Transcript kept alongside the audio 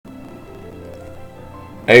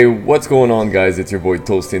Hey, what's going on, guys? It's your boy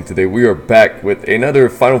Toasty, and today we are back with another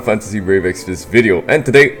Final Fantasy Brave Exvius video. And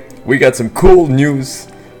today we got some cool news,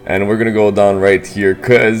 and we're gonna go down right here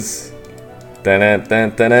cause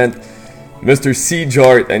Mr.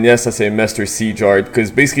 Sieghard, and yes, I say Mr. Sieghard because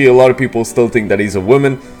basically a lot of people still think that he's a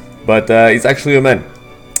woman, but he's actually a man.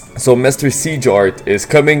 So Mr. Sieghard is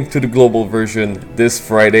coming to the global version this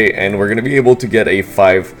Friday, and we're gonna be able to get a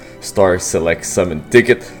 5-star select summon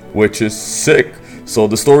ticket, which is sick. So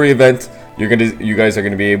the story event, you guys are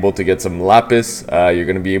gonna be able to get some lapis, you're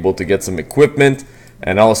gonna be able to get some equipment,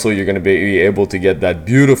 and also you're gonna be able to get that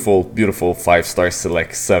beautiful 5-star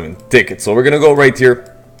select summon ticket. So we're gonna go right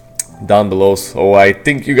here down below. So I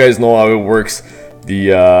think you guys know how it works,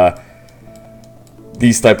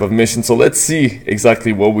 these type of missions. So let's see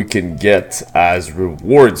exactly what we can get as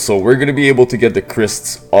rewards. So we're gonna be able to get the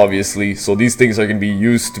crysts, obviously. So these things are gonna be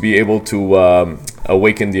used to be able to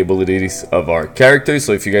awaken the abilities of our characters.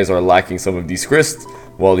 So if you guys are lacking some of these crysts,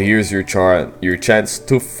 well, here's your chance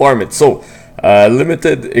to farm it. So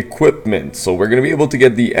limited equipment. So we're gonna be able to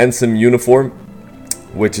get the ensign uniform,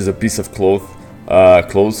 which is a piece of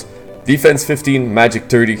clothes. Defense 15, magic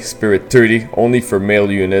 30, spirit 30, only for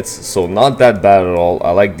male units, so not that bad at all. I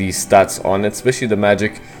like these stats on it, especially the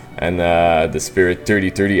magic and the spirit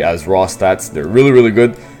 30 as raw stats. They're really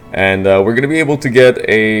good. And we're gonna be able to get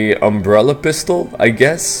a umbrella pistol, I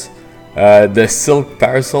guess, the silk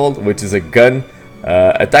parasol, which is a gun,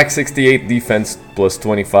 attack 68, defense plus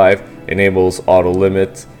 25, enables auto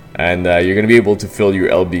limit, and you're gonna be able to fill your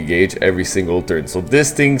LB gauge every single turn. So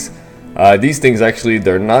these things actually,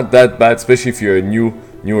 they're not that bad, especially if you're a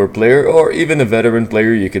newer player or even a veteran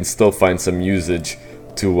player. You can still find some usage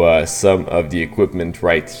to some of the equipment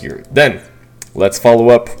right here. Then let's follow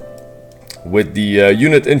up with the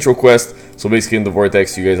unit intro quest. So basically in the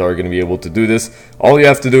vortex, you guys are going to be able to do this. All you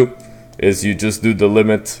have to do is you just do the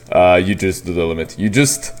limit, you just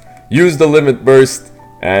use the limit burst.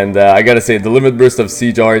 And I gotta say, the limit burst of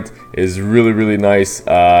Sieghard is really nice.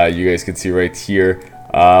 You guys can see right here.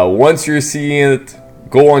 Once you're seeing it,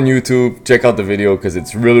 go on YouTube, check out the video because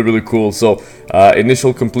it's really cool. So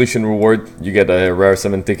initial completion reward, you get a rare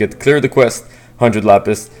summon ticket, clear the quest, 100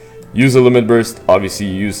 lapis, use a limit burst, obviously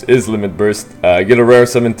use his limit burst, get a rare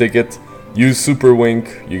summon ticket, use super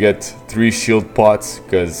wink, you get 3 shield pots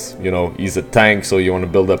because, you know, he's a tank, so you want to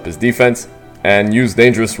build up his defense, and use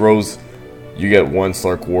dangerous rose, you get 1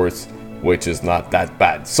 star quartz, which is not that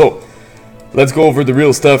bad. So let's go over the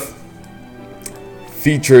real stuff.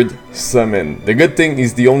 Featured summon. The good thing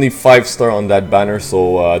is the only 5-star on that banner,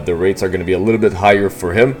 so the rates are going to be a little bit higher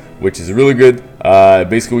for him, which is really good.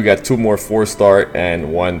 Basically we got 2 more 4-star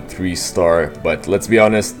and 1 3-star, but let's be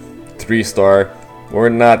honest, 3-star we're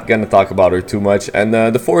not gonna talk about her too much. And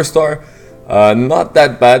the 4-star, not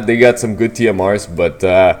that bad. They got some good TMRs, but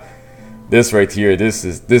this right here, this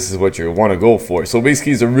is what you want to go for. So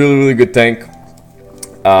basically he's a really good tank.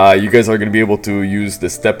 You guys are going to be able to use the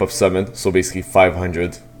step of summon, so basically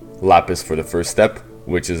 500 lapis for the first step,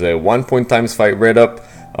 which is a 1 point times fight rate up.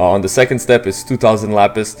 On the second step is 2000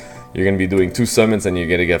 lapis. You're going to be doing 2 summons and you're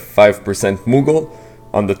going to get 5% Moogle.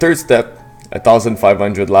 On the third step,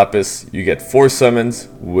 1500 lapis, you get 4 summons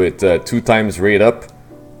with 2 times rate up.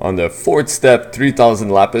 On the fourth step, 3000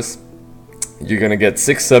 lapis, you're going to get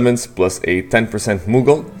 6 summons plus a 10%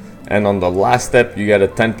 Moogle. And on the last step, you get a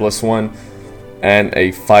 10 plus 1 and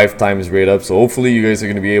a 5 times rate up. So hopefully you guys are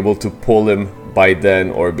going to be able to pull him by then,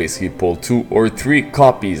 or basically pull 2 or 3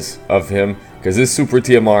 copies of him, because this super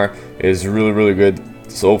TMR is really good.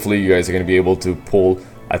 So hopefully you guys are going to be able to pull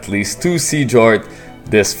at least 2 Sieghard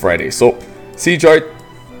this Friday. So Sieghard,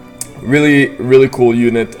 really cool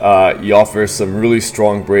unit. He offers some really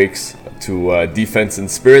strong breaks to defense and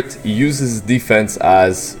spirit. He uses defense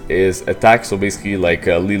as his attack, so basically like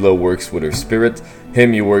Leela works with her spirit,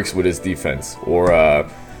 him he works with his defense. Or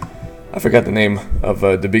I forgot the name of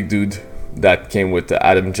the big dude that came with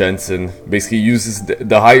Adam Jensen. Basically uses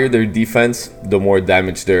the higher their defense, the more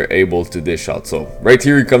damage they're able to dish out. So right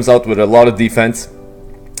here he comes out with a lot of defense.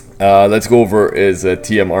 Let's go over his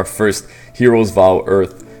TMR first. Hero's Vow,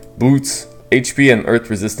 Earth, Boots, HP and Earth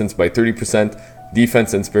resistance by 30%,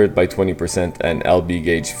 defense and spirit by 20%, and LB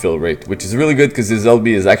gauge fill rate, which is really good because his LB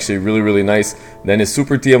is actually really nice. Then his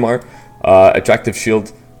super TMR, attractive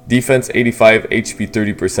shield, defense 85, HP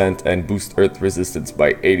 30%, and boost earth resistance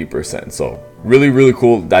by 80%. So really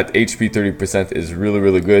cool. That HP 30% is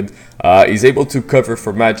really good. He's able to cover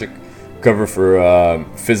for magic, cover for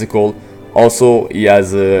physical. Also, he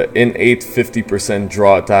has an innate 50%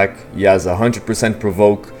 draw attack. He has 100%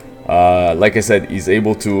 provoke. Like I said, he's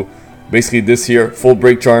able to basically this here full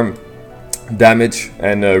break charm, damage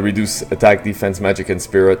and reduce attack, defense, magic, and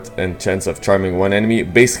spirit, and chance of charming one enemy.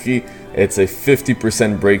 Basically, it's a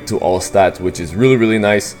 50% break to all stats, which is really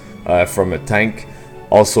nice from a tank.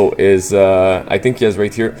 Also is, I think he has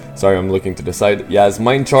right here, sorry, I'm looking to the side, he has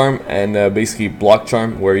Mind Charm and basically Block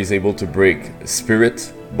Charm, where he's able to break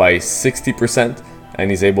Spirit by 60%, and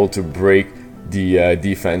he's able to break the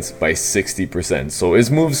defense by 60%. So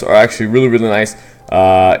his moves are actually really nice.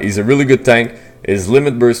 He's a really good tank. His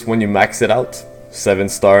limit burst, when you max it out,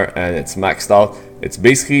 7-star, and it's maxed out. It's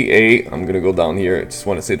basically a, I'm gonna go down here, I just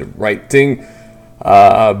want to say the right thing,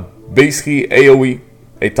 basically AoE,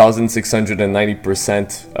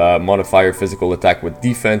 1690% modifier physical attack with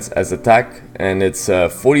defense as attack, and it's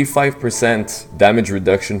 45% damage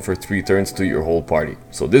reduction for 3 turns to your whole party.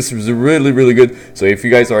 So this is really good. So if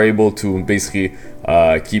you guys are able to basically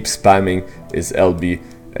keep spamming his LB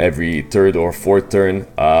every 3rd or 4th turn,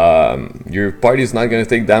 your party is not going to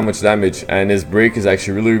take that much damage, and his break is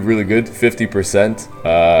actually really good,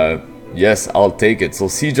 50%. Yes, I'll take it. So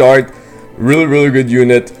Sieghard, really good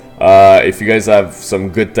unit. If you guys have some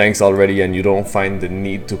good tanks already and you don't find the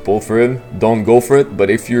need to pull for him, don't go for it.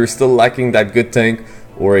 But if you're still lacking that good tank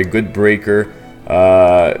or a good breaker,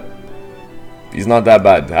 he's not that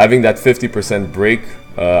bad. Having that 50% break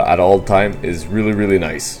at all time is really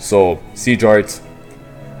nice. So Sieghard,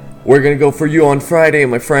 we're gonna go for you on Friday,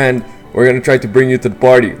 my friend. We're gonna try to bring you to the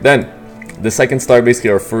party. Then the 2nd star,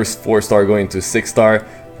 basically our first 4-star going to 6-star,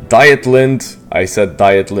 Diet Lind. I said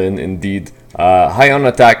Diet Lind indeed. High on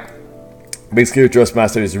attack. Basically, your Trust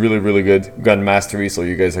Master is really good. Gun Mastery, so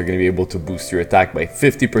you guys are going to be able to boost your attack by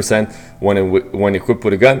 50% when equipped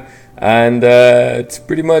with a gun. And it's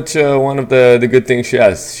pretty much one of the good things she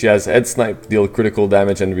has. She has Head Snipe, deal critical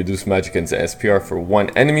damage and reduce magic and SPR for 1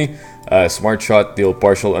 enemy. Smart Shot, deal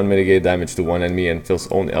partial unmitigated damage to 1 enemy and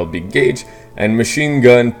fills own LB gauge. And Machine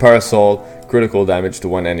Gun Parasol, critical damage to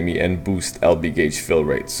 1 enemy and boost LB gauge fill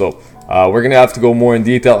rate. So we're going to have to go more in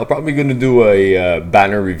detail. I'm probably going to do a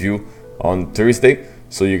banner review on Thursday,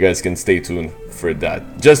 so you guys can stay tuned for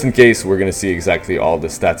that, just in case we're gonna see exactly all the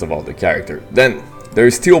stats of all the character. Then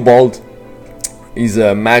there's Theobald. He's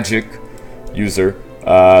a magic user.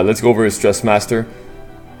 Let's go over his Trust Master.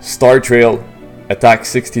 Star Trail, attack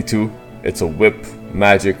 62. It's a whip,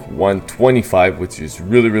 magic 125, which is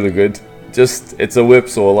really good. Just, it's a whip,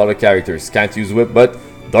 so a lot of characters can't use whip, but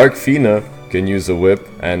Dark Fina can use a whip,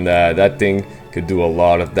 and that thing could do a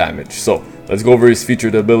lot of damage. So let's go over his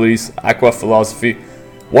featured abilities. Aqua Philosophy,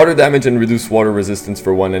 water damage and reduce water resistance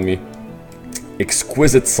for 1 enemy.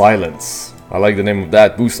 Exquisite Silence, I like the name of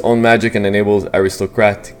that. Boosts own magic and enables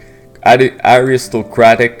aristocratic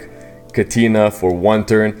Katina for 1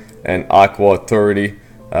 turn. And Aqua Authority,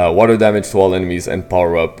 water damage to all enemies and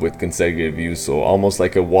power up with consecutive use. So almost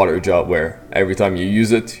like a water jar, where every time you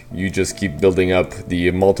use it, you just keep building up the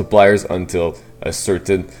multipliers until a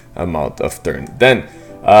certain amount of turn. Then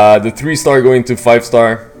the 3-star going to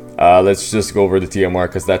 5-star. Let's just go over the TMR,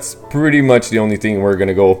 because that's pretty much the only thing we're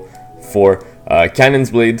gonna go for.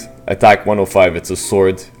 Cannon's Blade, attack 105. It's a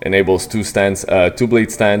sword, enables 2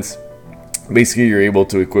 blade stands. Basically, you're able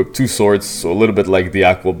to equip 2 swords, so a little bit like the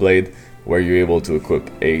Aqua Blade, where you're able to equip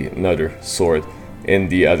another sword in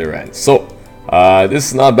the other end. So this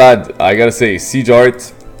is not bad, I gotta say.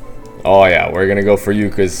 Sieghard, oh yeah, we're gonna go for you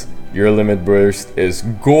because your limit burst is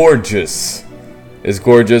gorgeous. It's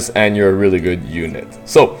gorgeous, and you're a really good unit.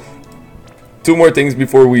 So 2 more things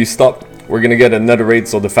before we stop. We're gonna get another raid,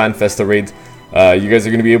 so the Fan Festa raid. You guys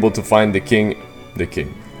are gonna be able to find a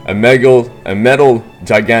metal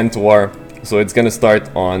Gigantor. So it's gonna start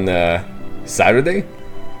on Saturday.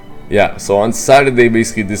 Yeah, so on Saturday,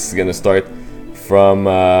 basically, this is gonna start from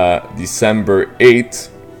December 8th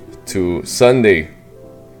to Sunday,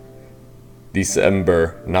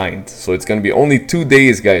 December 9th. So it's gonna be only 2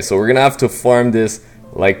 days, guys. So we're gonna have to farm this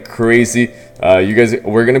like crazy. You guys,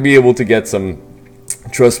 we're gonna be able to get some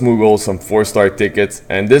Trust Moogle, some 4-star tickets,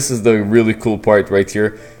 and this is the really cool part right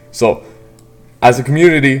here. So as a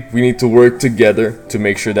community, we need to work together to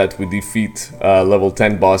make sure that we defeat level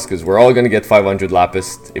 10 boss, because we're all gonna get 500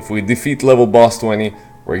 lapis. If we defeat level boss 20,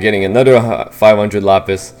 we're getting another 500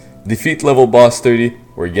 lapis. Defeat level boss 30,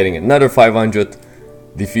 we're getting another 500.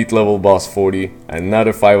 Defeat level boss 40,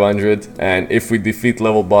 another 500. And if we defeat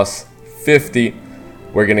level boss 50,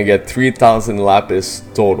 we're gonna get 3000 lapis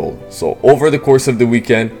total. So over the course of the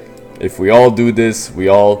weekend, if we all do this, we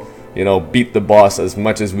all, you know, beat the boss as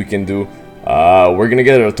much as we can do, we're gonna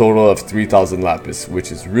get a total of 3000 lapis,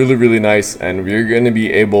 which is really nice. And we're gonna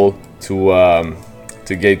be able to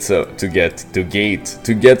get some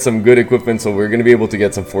good equipment. So we're gonna be able to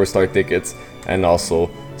get some 4-star tickets and also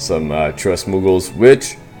some Trust Moogles,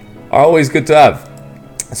 which are always good to have.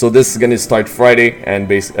 So this is gonna start Friday and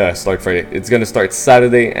it's gonna start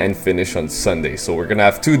Saturday and finish on Sunday. So we're gonna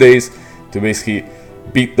have 2 days to basically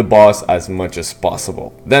beat the boss as much as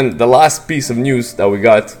possible. Then the last piece of news that we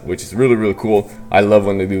got, which is really cool. I love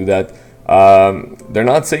when they do that. They're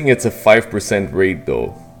not saying it's a 5% rate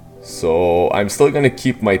though. So I'm still gonna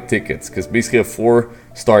keep my tickets because basically a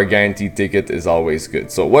 4-star guaranteed ticket is always good.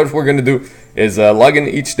 So what we're gonna do is log in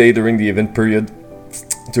each day during the event period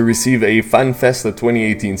to receive a FanFesta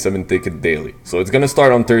 2018 summon ticket daily. So it's gonna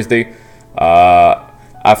start on Thursday.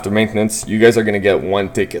 After maintenance, you guys are gonna get 1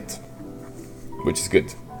 ticket, which is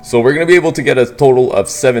good. So we're gonna be able to get a total of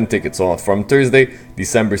 7 tickets off from Thursday,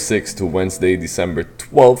 December 6th to Wednesday, December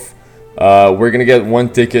 12th. We're gonna get 1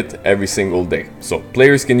 ticket every single day. So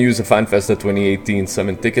players can use a FanFesta 2018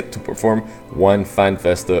 summon ticket to perform 1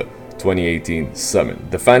 FanFesta 2018 summon.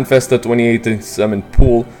 The FanFesta 2018 summon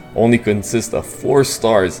pool only consists of 4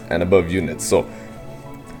 stars and above units. So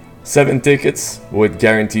 7 tickets with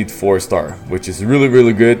guaranteed 4-star, which is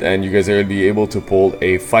really good, and you guys are gonna be able to pull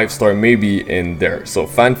a 5-star maybe in there. So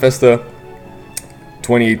FanFesta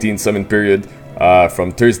 2018 summon period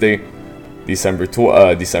from Thursday, December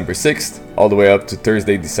 6th all the way up to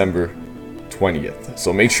Thursday, December 20th.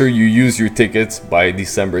 So make sure you use your tickets by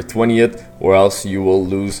December 20th, or else you will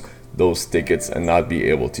lose those tickets and not be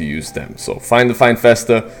able to use them. So find the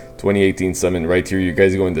FanFesta 2018 summon right here. You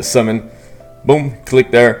guys go into summon, boom, click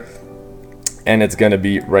there, and it's gonna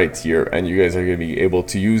be right here, and you guys are gonna be able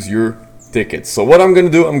to use your tickets. So what I'm gonna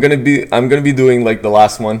do, I'm gonna be doing like the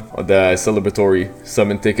last one, the celebratory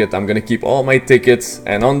summon ticket. I'm gonna keep all my tickets,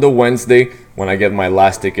 and on the Wednesday when I get my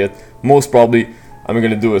last ticket, most probably I'm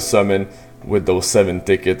gonna do a summon with those 7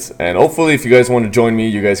 tickets, and hopefully if you guys want to join me,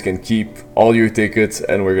 you guys can keep all your tickets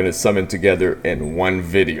and we're gonna summon together in one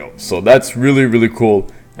video. So that's really cool.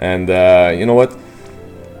 And you know what,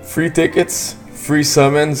 free tickets, free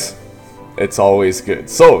summons, it's always good.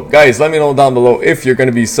 So guys, let me know down below if you're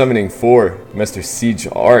gonna be summoning for Mr.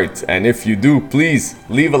 Sieghard, and if you do, please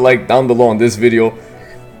leave a like down below on this video,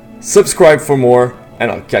 subscribe for more, and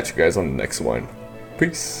I'll catch you guys on the next one.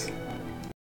 Peace.